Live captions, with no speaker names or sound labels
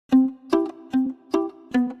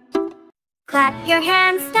Clap your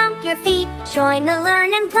hands, stomp your feet, join the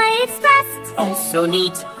Learn and Play Express. Oh, so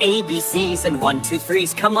neat. ABCs and 1, 2,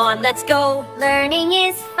 3s. Come on, let's go. Learning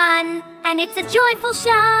is fun, and it's a joyful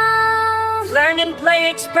show. Learn and Play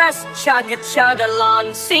Express. Chug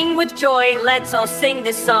along. Sing with joy. Let's all sing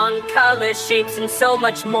this song. Colors, shapes, and so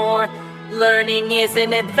much more. Learning is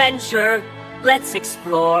an adventure. Let's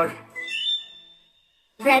explore.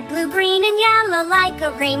 Red, blue, green, and yellow like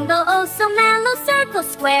a rainbow. Oh, so mellow. Circle,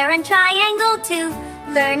 square, and triangle too.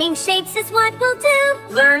 Learning shapes is what we'll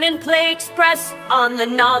do. Learn and Play Express on the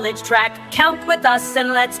knowledge track. Count with us and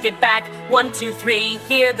let's get back. 1, 2, 3,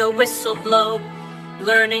 hear the whistle blow.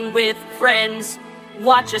 Learning with friends,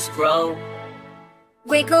 watch us grow.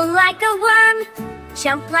 Wiggle like a worm,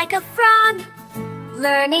 jump like a frog.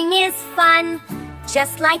 Learning is fun,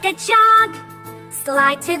 just like a jog.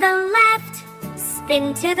 Slide to the left,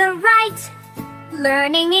 spin to the right.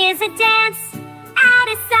 Learning is a dance,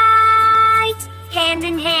 out of sight. Hand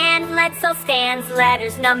in hand, let's all stand.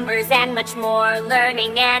 Letters, numbers, and much more.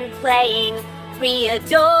 Learning and playing, we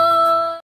adore.